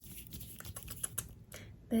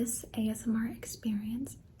This ASMR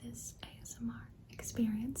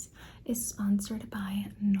experience is sponsored by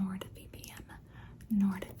NordVPN.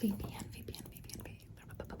 NordVPN.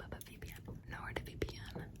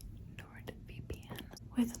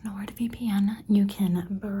 With NordVPN, you can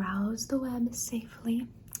browse the web safely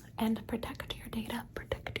and protect your data.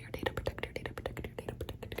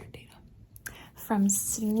 From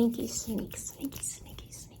sneaky sneaks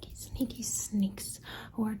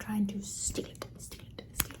who are trying to steal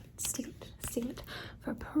it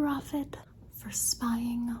for profit, for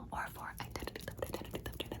spying, or for identity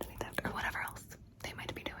theft, or whatever else they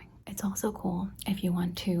might be doing. It's also cool if you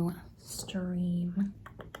want to stream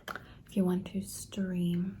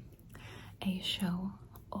a show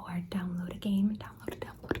or download a game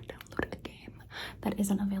that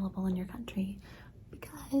isn't available in your country,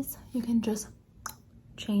 because you can just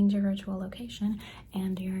change your virtual location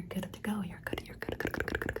and you're good to go. You're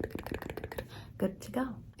good to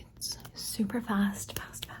go. It's super fast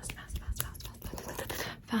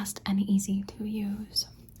and easy to use.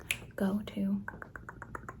 Go to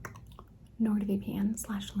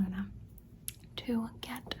NordVPN/Luna to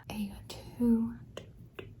get a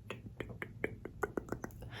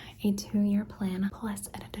 2-year plan plus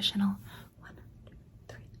an additional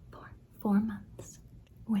 4 months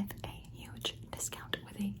with a huge discount,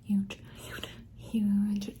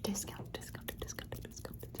 huge discount.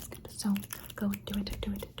 So go do it.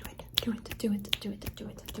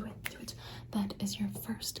 That is your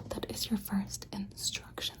first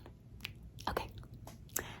instruction. Okay.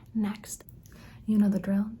 Next, you know the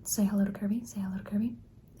drill. Say hello to Kirby.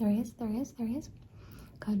 There he is.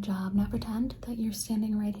 Good job. Now pretend that you're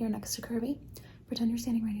standing right here next to Kirby. Good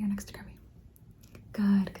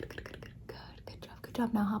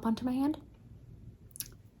job. Now hop onto my hand.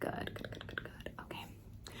 Good. Okay.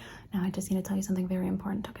 Now I just need to tell you something very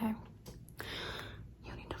important, okay?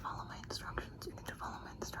 You need to follow my instructions.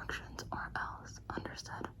 Or else.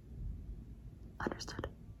 Understood?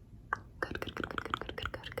 Good.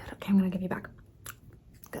 Okay, I'm gonna give you back.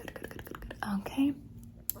 Good. Okay.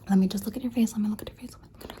 Let me just look at your face. Look at it.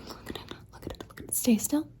 Stay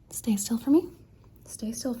still for me.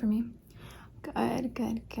 Good.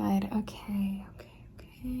 Okay.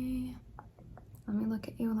 Let me look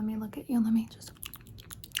at you. Let me just.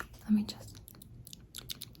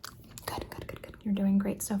 Good. You're doing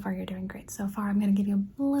great so far. I'm gonna give you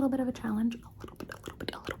a little bit of a challenge.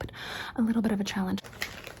 A little bit of a challenge.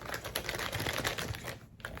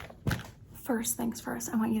 First things first,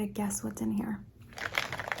 I want you to guess what's in here.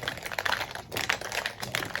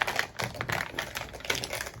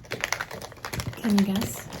 Can you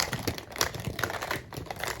guess?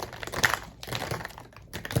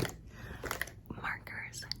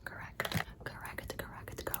 Markers.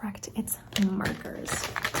 Correct. It's markers.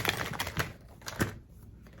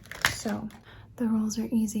 So, the rules are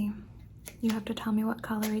easy. You have to tell me what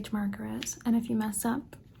color each marker is, and if you mess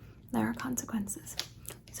up, there are consequences.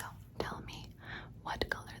 So, tell me what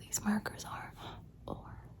color these markers are, or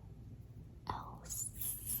else.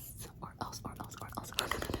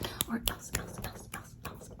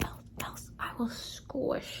 I will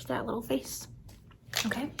squish that little face.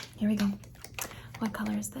 Okay, here we go. What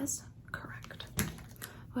color is this? Correct.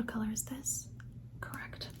 What color is this?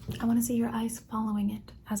 Correct. I want to see your eyes following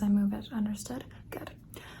it as I move it. Understood? Good.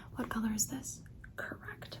 What color is this?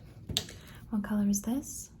 Correct. What color is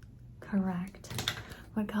this? Correct.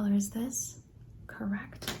 What color is this?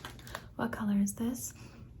 Correct. What color is this?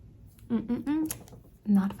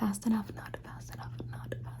 Not fast enough.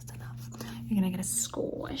 You're gonna get a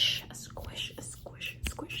squish.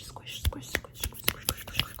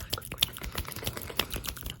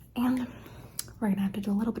 And we're gonna have to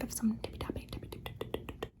do a little bit of some tippy tapping.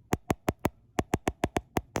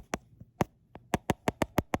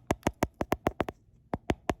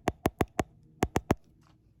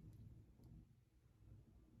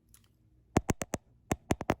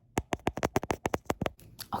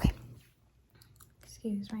 Okay.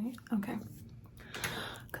 Excuse me. Okay.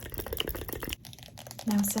 Good.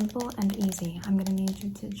 Now, simple and easy. I'm gonna need you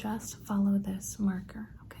to just follow this marker,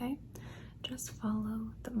 okay? Just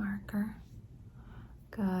follow the marker.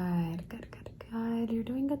 Good. You're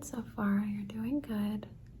doing good so far. You're doing good.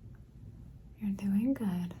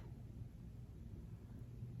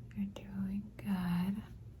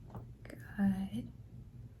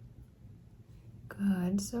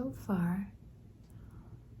 Good so far.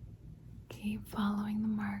 Keep following the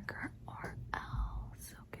marker or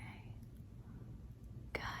else, okay?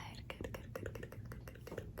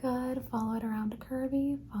 Good. Follow it around to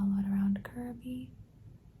Kirby.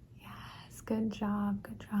 Yes, good job.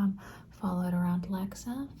 Follow it around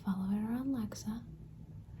Lexa.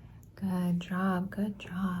 Good job, good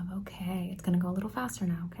job. Okay, it's gonna go a little faster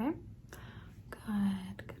now, okay?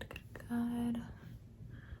 Good, good, good, good.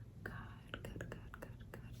 Good, good, good, good,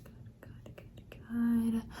 good,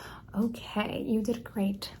 good, good. Okay, you did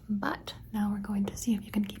great, but now we're going to see if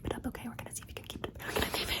you can keep it up, okay? We're gonna see if you can keep it up. We're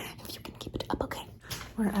gonna see if you can keep it up, okay?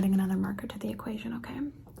 We're adding another marker to the equation, okay?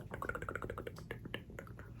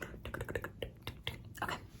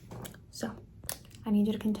 Okay, so I need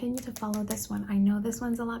you to continue to follow this one. I know this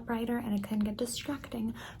one's a lot brighter and it can get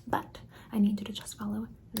distracting, but I need you to just follow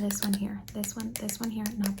this one here, this one here,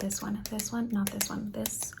 not this one, this one, not this one,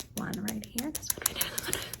 this one right here, this one right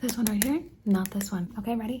here, this one right here, not this one.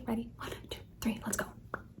 Okay, ready? Ready? 1, 2, 3, let's go.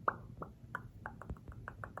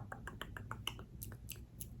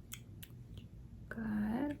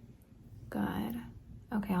 Good, good.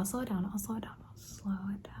 Okay, I'll slow it down, I'll slow it down, I'll slow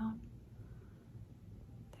it down.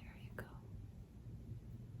 There you go.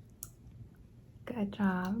 Good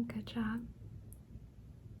job, good job.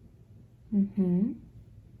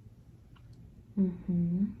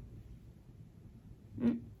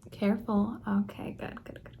 Careful. Okay, good,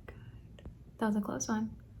 good, good, good. That was a close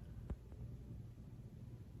one.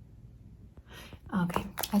 Okay,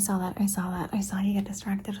 I saw that, I saw that. I saw you get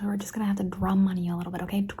distracted, so we're just gonna have to drum on you a little bit,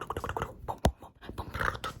 okay?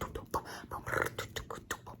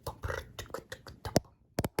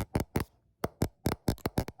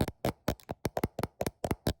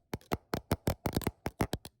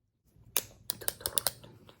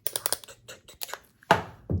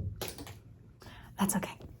 That's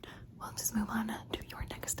okay. We'll just move on to your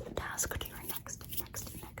next task, to your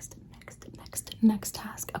next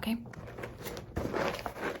task, okay?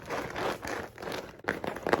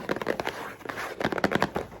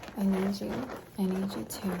 I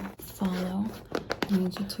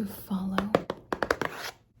need you to follow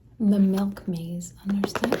the milk maze,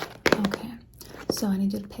 understood? Okay, so I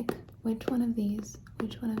need you to pick which one of these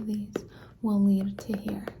will lead to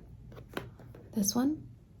here. This one?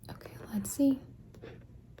 Okay, let's see.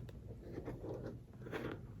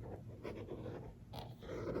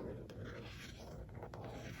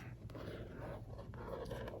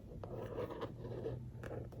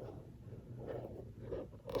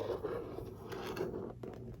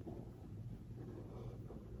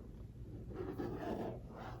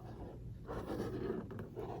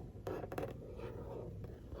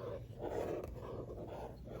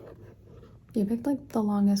 You picked like the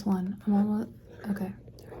longest one. I'm almost okay.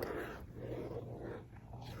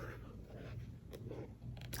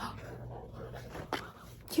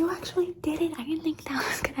 You actually did it. I didn't think that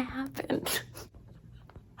was gonna happen.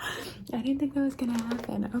 I didn't think that was gonna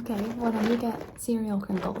happen. Okay, well then you get cereal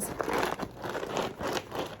crinkles.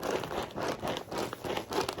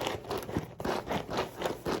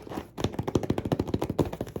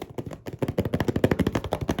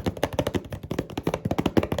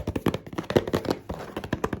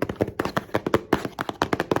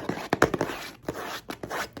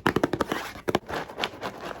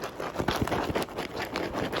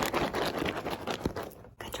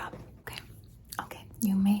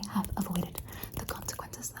 You may have avoided the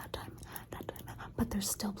consequences that time, but there's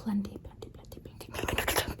still plenty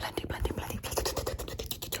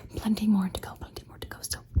more to go,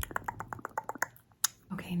 still.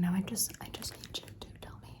 Okay, now I just need you to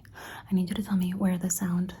tell me. I need you to tell me where the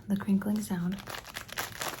crinkling sound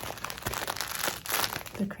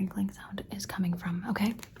is coming from,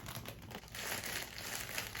 okay?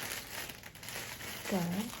 Good.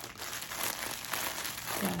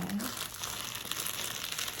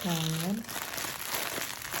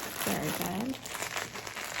 Very good.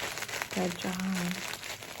 Good job.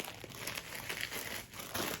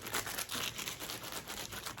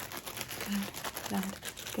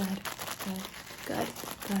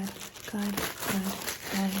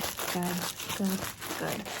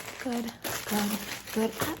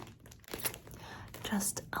 Good.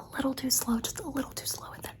 Just a little too slow with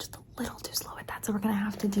that, So we're gonna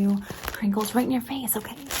have to do crinkles right in your face,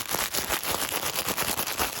 okay?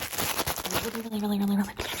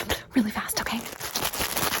 Really fast, okay?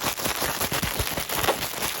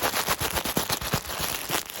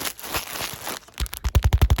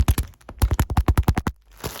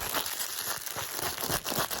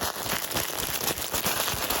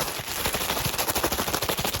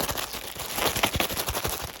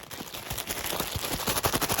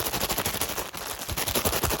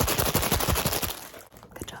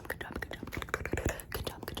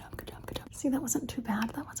 See, that wasn't too bad.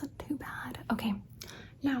 Okay,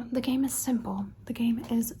 now the game is simple.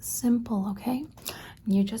 Okay?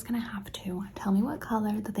 You're just gonna have to tell me what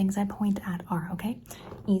color the things I point at are, okay?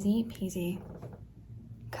 Easy peasy.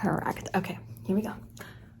 Correct. Okay, here we go.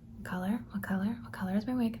 color? What color? What color is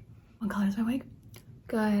my wig? What color is my wig?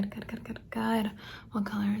 Good, good, good, good, good. What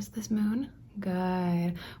color is this moon?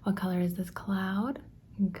 Good. What color is this cloud?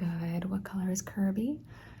 Good. What color is Kirby?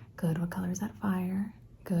 Good. What color is that fire?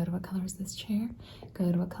 Good. What color is this chair?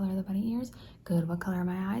 Good. What color are the bunny ears? Good. What color are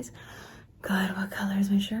my eyes? Good. What color is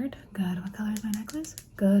my shirt? Good. What color is my necklace?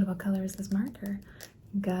 Good. What color is this marker?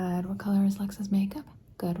 Good. What color is Lexa's makeup?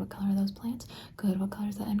 Good. What color are those plants? Good. What color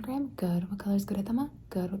is the engram? Good. What color is Guritama?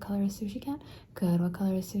 Good. What color is Sushi Cat? Good. What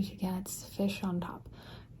color is Sushi Cat's fish on top?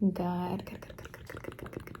 Good. Good, good, good, good, good, good,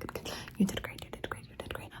 good, good, good, good. You did great, you did great, you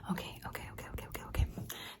did great. Okay, okay, okay, okay, okay, okay.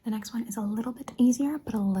 The next one is a little bit easier,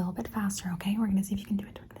 but a little bit faster, okay? We're gonna see if you can do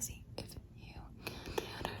it. We're gonna see if you can do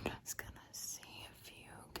it. We're just gonna see if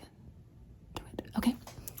you can do it. Okay,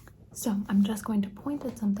 so I'm just going to point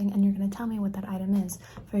at something and you're gonna tell me what that item is.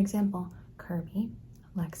 For example, Kirby,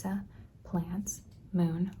 Lexa, plants,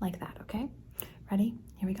 moon, like that, okay? Ready?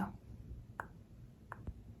 Here we go.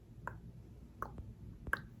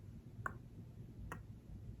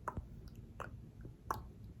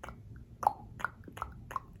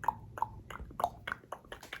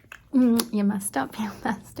 You messed up, you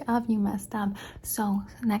messed up, you messed up. So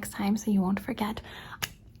next time, so you won't forget,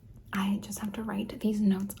 I just have to write these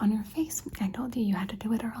notes on your face. I told you you had to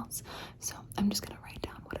do it or else. So I'm just gonna write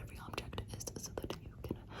down what every object is so that you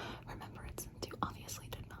can remember it, since you obviously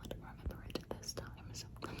did not remember it this time. So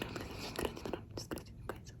I'm just gonna do that. So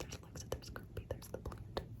there's Lexa, there's Kirby, there's the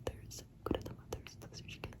plant, there's Guritama, there's the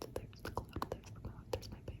sushi kit, there's the cloud, there's the mouth, there's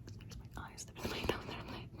my pigs, there's my eyes, there's my nose, there's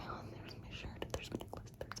my mouth, there's my shirt, there's my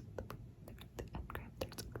necklace, there's the engram,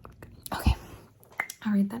 okay.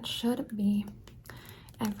 Alright, that should be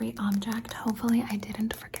every object. Hopefully I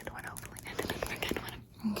didn't forget one.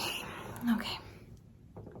 Okay, okay.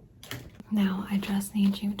 Now I just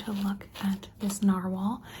need you to look at this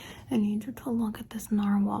narwhal. I need you to look at this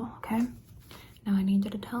narwhal, okay? Now I need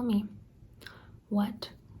you to tell me what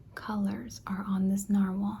colors are on this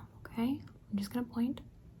narwhal, okay? I'm just gonna point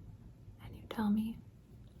and you tell me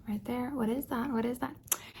right there. What is that? What is that?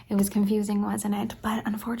 It was confusing, wasn't it? But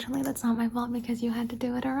unfortunately that's not my fault because you had to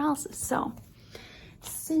do it or else. So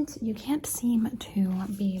since you can't seem to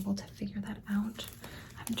be able to figure that out,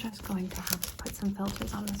 I'm just going to have to put some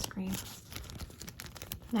filters on the screen.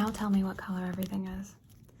 Now tell me what color everything is.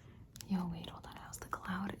 Yo, wait, hold on. How's the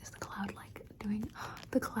cloud? Is the cloud like doing?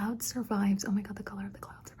 The cloud survives. Oh my god, the color of the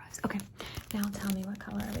cloud survives. Okay, now tell me what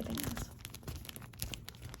color everything is.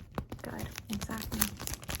 Good, exactly.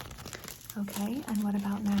 Okay, and what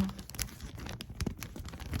about now?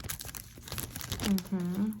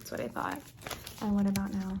 That's what I thought. And what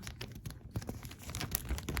about now?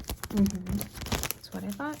 That's what I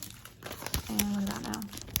thought. And what about now?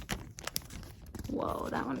 Whoa,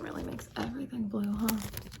 that one really makes everything blue, huh?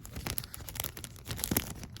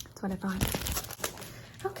 That's what I thought.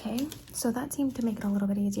 Okay, so that seemed to make it a little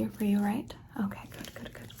bit easier for you, right? Okay, good,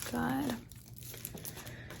 good, good, good.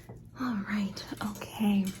 All right,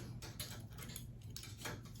 okay.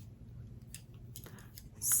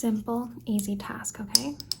 Simple, easy task,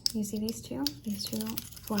 okay? You see these two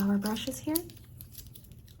flower brushes here?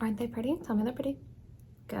 Aren't they pretty? Tell me they're pretty.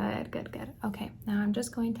 Good, good, good. Okay, now I'm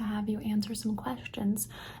just going to have you answer some questions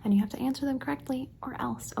and you have to answer them correctly or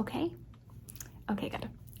else, okay? Okay, good.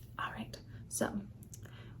 All right, so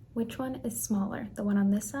which one is smaller? The one on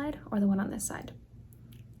this side or the one on this side?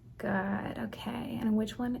 Good, okay. And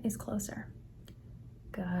which one is closer?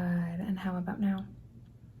 Good, and how about now?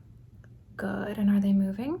 Good, and are they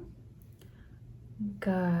moving?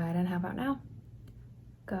 Good, and how about now?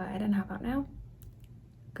 Good, and how about now?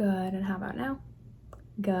 Good, and how about now?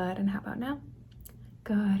 Good, and how about now?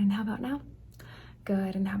 Good, and how about now?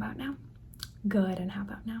 Good, and how about now? Good, and how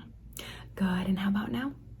about now? Good, and how about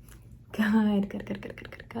now? Good, good, good, good,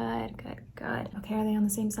 good, good, good, good, good. Okay, are they on the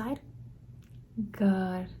same side?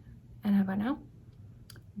 Good, and how about now?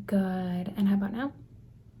 Good, and how about now?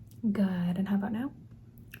 Good, and how about now?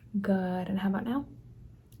 Good, and how about now?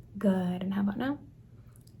 Good, and how about now?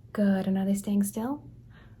 Good, and are they staying still?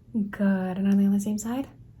 Good, and are they on the same side?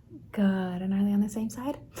 Good, and are they on the same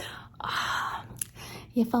side? Oh,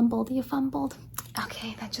 you fumbled, you fumbled.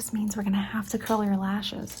 Okay, that just means we're gonna have to curl your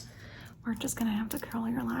lashes. We're just gonna have to curl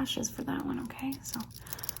your lashes for that one, okay? So, I'm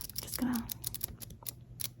just gonna...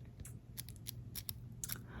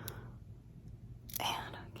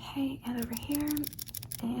 And okay, and over here,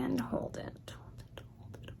 and hold it.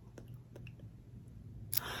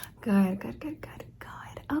 Good, good, good, good,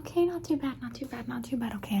 good. Okay, not too bad, not too bad, not too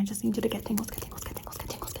bad. Okay, I just need you to get tingles, get tingles, get tingles, get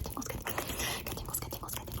tingles, get tingles, get tingles, get tingles, get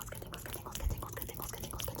tingles, get tingles, get tingles, get tingles, get tingles, get tingles, get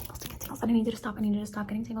tingles, get tingles, get tingles. I need you to stop. I need you to stop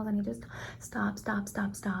getting tingles. I need you to stop, stop,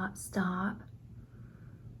 stop, stop, stop.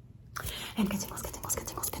 And get tingles, get tingles, get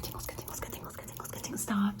tingles, get tingles, get tingles, get tingles, get tingles, get tingles.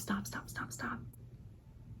 Stop, stop, stop, stop, stop.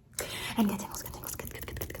 And get tingles, get tingles, get tingles,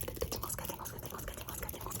 get tingles, get tingles, get tingles, get tingles, get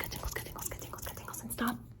tingles, get tingles, get tingles, get tingles, get tingles, and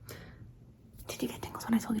stop. Did you get tingles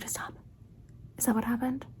when I told you to stop? Is that what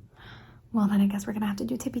happened? Well, then I guess we're gonna have to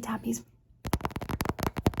do tippy tappies.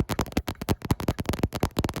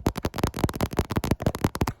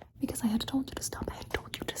 Because I had told you to stop. I had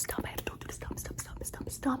told you to stop. I had told you to stop, stop, stop, stop,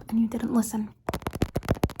 stop, and you didn't listen.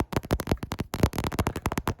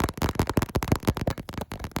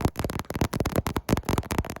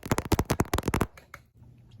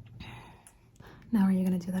 Now are you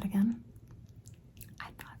gonna do that again? I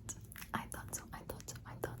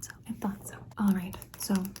thought so. All right,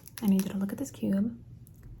 so I need you to look at this cube.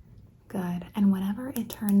 Good, and whenever it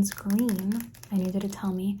turns green, I need you to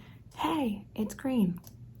tell me, hey, it's green,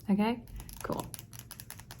 okay? Cool.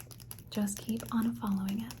 Just keep on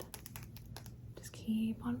following it. Just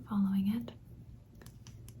keep on following it.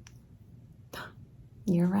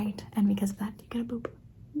 You're right, and because of that, you get a boop,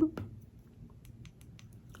 boop.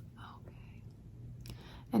 Okay.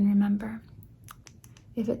 And remember,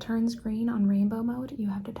 if it turns green on rainbow mode, you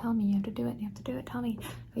have to tell me. You have to do it. You have to do it. Tell me.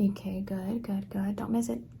 Okay, good, good, good. Don't miss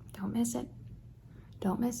it. Don't miss it.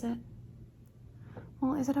 Don't miss it.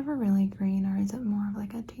 Well, is it ever really green or is it more of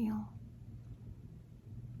like a teal?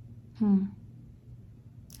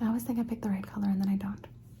 I always think I picked the right color and then I don't.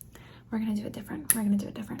 We're gonna do it different. We're gonna do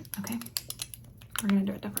it different, okay? We're gonna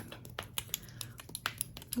do it different.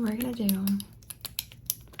 We're gonna do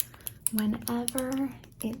whenever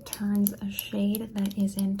it turns a shade that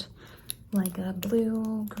isn't like a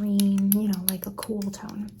blue, green, you know, like a cool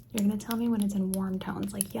tone. You're gonna tell me when it's in warm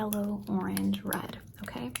tones, like yellow, orange, red,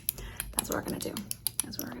 okay? That's what we're gonna do.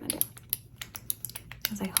 That's what we're gonna do.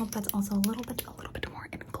 Because I hope that's also a little bit more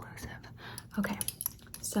inclusive. Okay,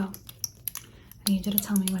 so I need you to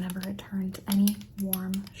tell me whenever it turns any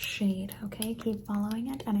warm shade, okay? Keep following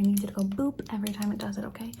it, and I need you to go boop every time it does it,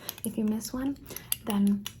 okay? If you miss one,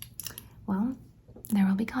 then, well, there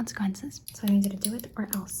will be consequences. So I need you to do it or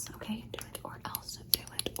else, okay? Do it or else. Do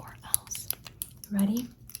it or else. Ready,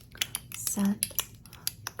 set,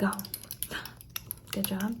 go. Good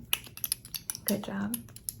job. Good job.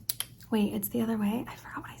 Wait, it's the other way? I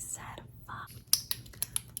forgot what I said. Fuck.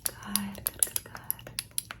 Good, good, good,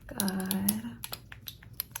 good.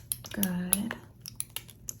 Good.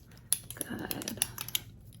 Good.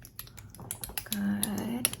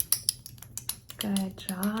 Good. Good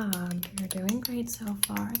job. You're doing great so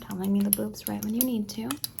far. Telling me the boops right when you need to.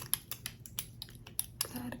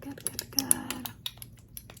 Good, good, good, good.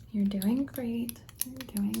 You're doing great. You're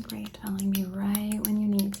doing great. Telling me right when you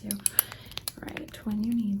need to. Right when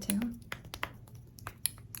you need to.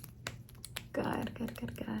 Good, good,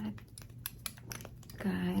 good, good.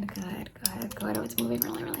 Good, good, good, good. Oh, it's moving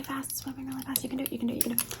really, really fast. It's moving really fast. You can do it, you can do it, you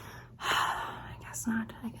can do it. I guess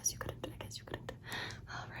not. I guess you couldn't. I guess you couldn't.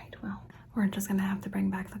 All right, well, we're just gonna have to bring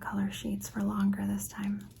back the color sheets for longer this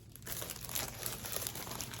time.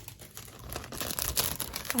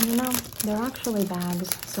 And you know, they're actually bags,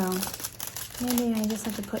 so maybe I just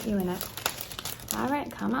have to put you in it. All right,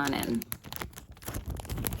 come on in.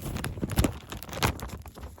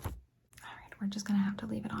 All right, we're just gonna have to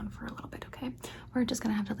leave it on for a little bit, okay? We're just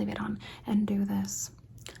gonna have to leave it on and do this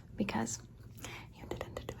because you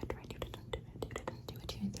didn't do it, right? You didn't do it, you didn't do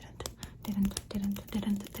it, you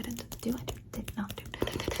didn't do it, did not do it, did not do it.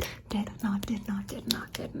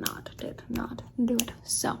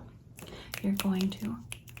 So you're going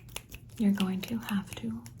to have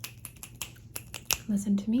to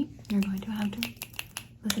listen to me. You're going to have to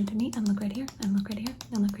listen to me and look right here and look right here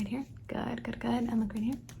and look right here. Good, good, good. And look right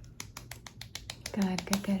here. Good,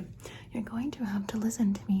 good, good. You're going to have to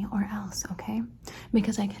listen to me or else, okay?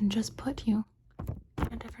 Because I can just put you in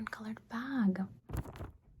a different colored bag.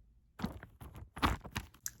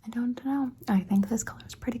 I don't know. I think this color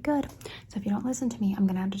is pretty good. So if you don't listen to me, I'm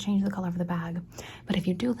gonna have to change the color of the bag. But if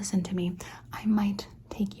you do listen to me, I might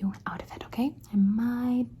take you out of it, okay? I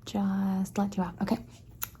might just let you out, okay?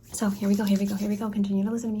 So here we go, here we go, here we go. Continue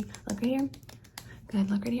to listen to me. Look right here.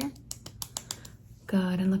 Good, look right here.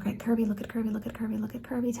 Good, and look at Kirby, look at Kirby, look at Kirby, look at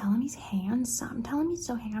Kirby. Tell him he's handsome. Tell him he's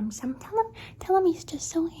so handsome. Tell him he's just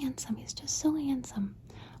so handsome. He's just so handsome.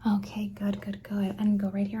 Okay, good, good, good. And go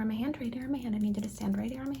right here on my hand, right here on my hand. I need you to stand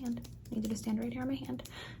right here on my hand. I need you to stand right here on my hand.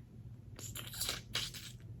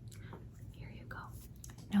 Here you go.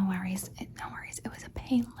 No worries, no worries. It was a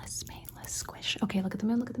painless squish. Okay, look at the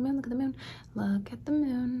moon, look at the moon, look at the moon. Look at the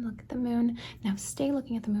moon, look at the moon. Now stay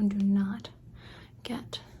looking at the moon. Do not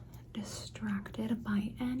get distracted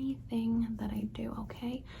by anything that I do,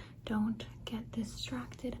 okay? Don't get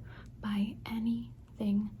distracted by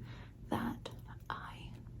anything that I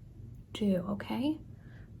do, okay?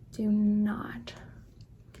 Do not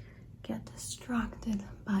get distracted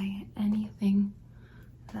by anything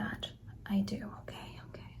that I do, okay?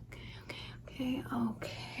 Okay.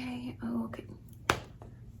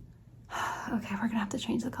 Okay, we're gonna have to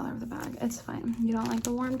change the color of the bag. It's fine. You don't like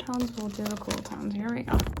the warm tones? We'll do the cool tones. Here we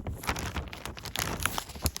go.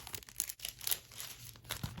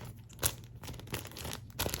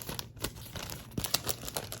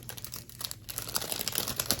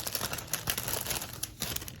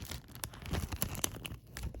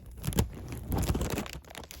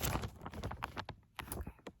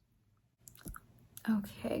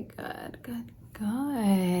 Okay, good.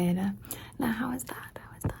 Now, how is that?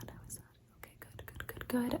 Okay,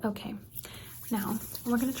 good. Okay, now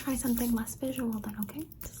we're gonna try something less visual then, okay?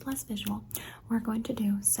 Just less visual. We're going to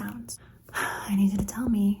do sounds. I need you to tell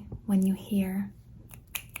me when you hear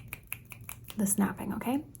the snapping,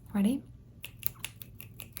 okay? Ready?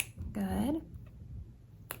 Good.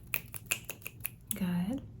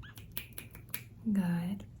 Good.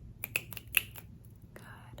 Good.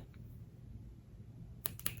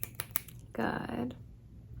 Good.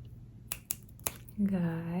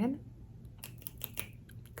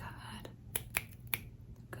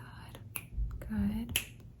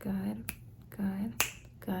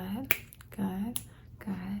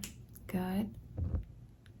 Good.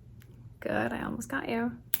 Good. I almost got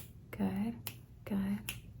you. Good.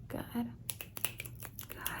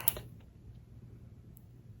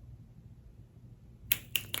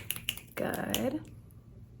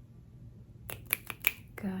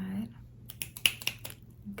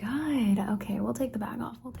 Okay, we'll take the bag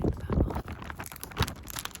off.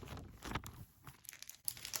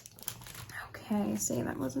 Okay, see,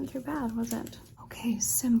 that wasn't too bad, was it? Okay,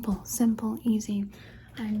 simple, easy.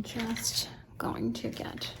 I'm just going to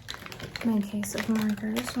get my case of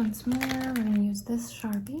markers once more. We're going to use this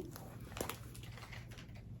Sharpie.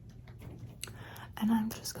 And I'm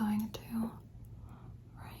just going to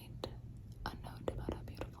write a note about how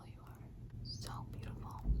beautiful you are. So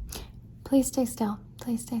beautiful. Please stay still.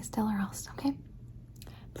 Or else, okay?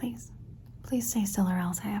 Please stay still or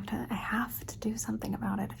else I have to do something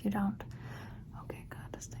about it if you don't. Okay,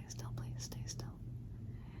 good. Stay still, please stay still.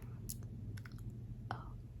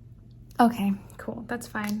 Oh. Okay, cool. That's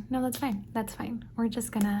fine. No, that's fine. We're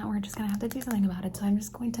just gonna have to do something about it. So I'm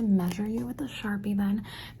just going to measure you with the Sharpie then,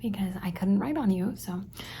 because I couldn't write on you, so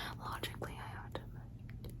logically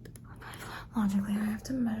I have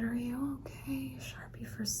to measure you. Okay, Sharpie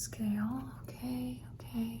for scale. Okay.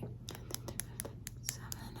 7,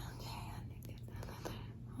 okay,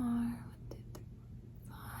 4,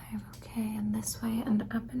 5, okay, and this way, and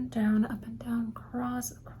up and down,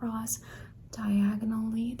 across,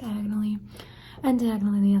 diagonally, and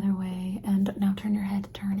diagonally the other way, and now turn your head,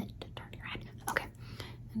 okay,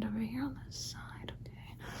 and over here on this side,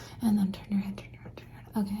 okay, and then turn your head,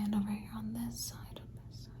 okay, and over here on this side,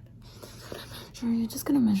 Sure, you're just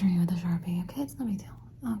gonna measure you with a Sharpie, okay? It's no big deal.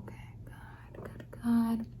 Okay,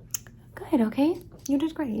 good, okay? You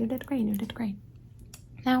did great.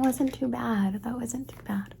 That wasn't too bad.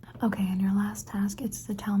 Okay, and your last task is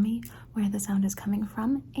to tell me where the sound is coming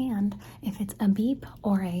from and if it's a beep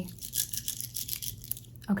or a...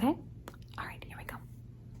 Okay? All right, here we go.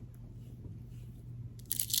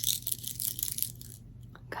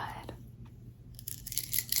 Good.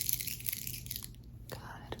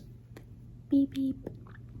 Beep, beep.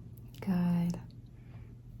 Good.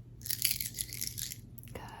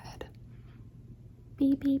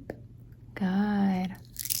 Beep, beep. Good.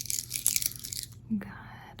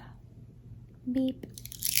 Beep.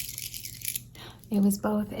 It was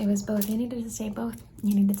both. You needed to say both.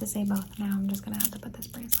 Now I'm just gonna have to put this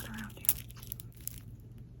bracelet around you.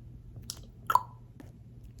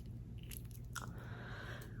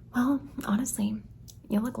 Well, honestly,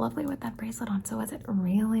 you look lovely with that bracelet on. So was it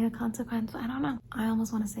really a consequence? I don't know. I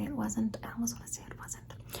almost want to say it wasn't.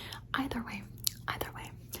 Either way,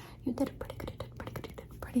 you did pretty good.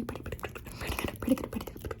 Pretty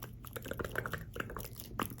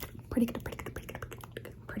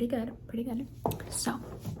good. So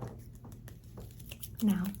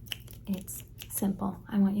now it's simple.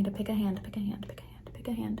 I want you to pick a hand.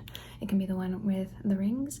 It can be the one with the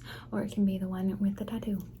rings or it can be the one with the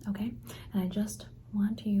tattoo, okay? And I just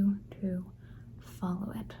want you to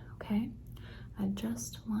follow it, okay? I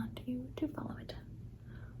just want you to follow it.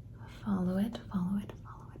 Follow it.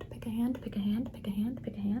 Pick a hand.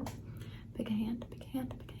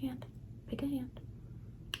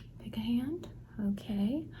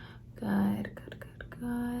 Okay. Good.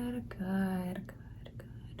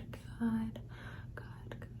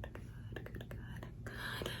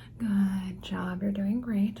 Good job. You're doing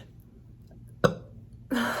great.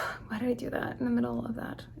 Why did I do that in the middle of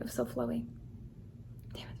that? It was so flowy.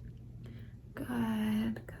 Damn it.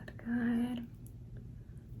 Good, good, good.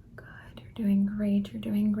 Good. You're doing great. You're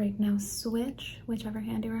doing great. Now switch. Whichever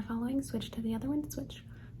hand you are following, switch to the other one. Switch.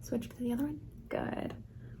 Switch to the other one. Good.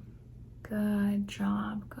 Good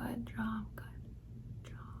job. Good job.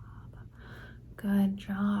 Good job. Good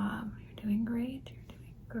job. You're doing great. You're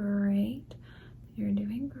doing great. You're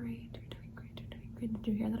doing great. You're doing great. You're doing great. Did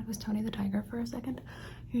you hear that I was Tony the Tiger for a second?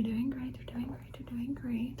 You're doing great. You're doing great. You're doing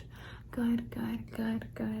great. Good, good, good,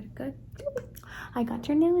 good, good. I got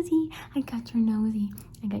your nosy. I got your nosy.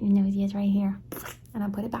 I got your nosy is right here. And I'll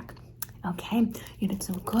put it back. Okay. You did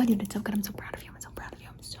so good. You did so good. I'm so proud of you. I'm so proud of you.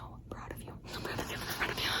 I'm so proud of you. I'm so proud of you. I'm so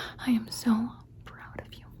proud of you. I am so proud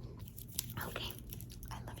of you. Okay.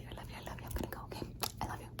 I love you. I love you. I love you. I'm gonna go, okay? I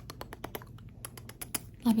love you.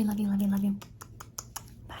 Love you, love you, love you, love you.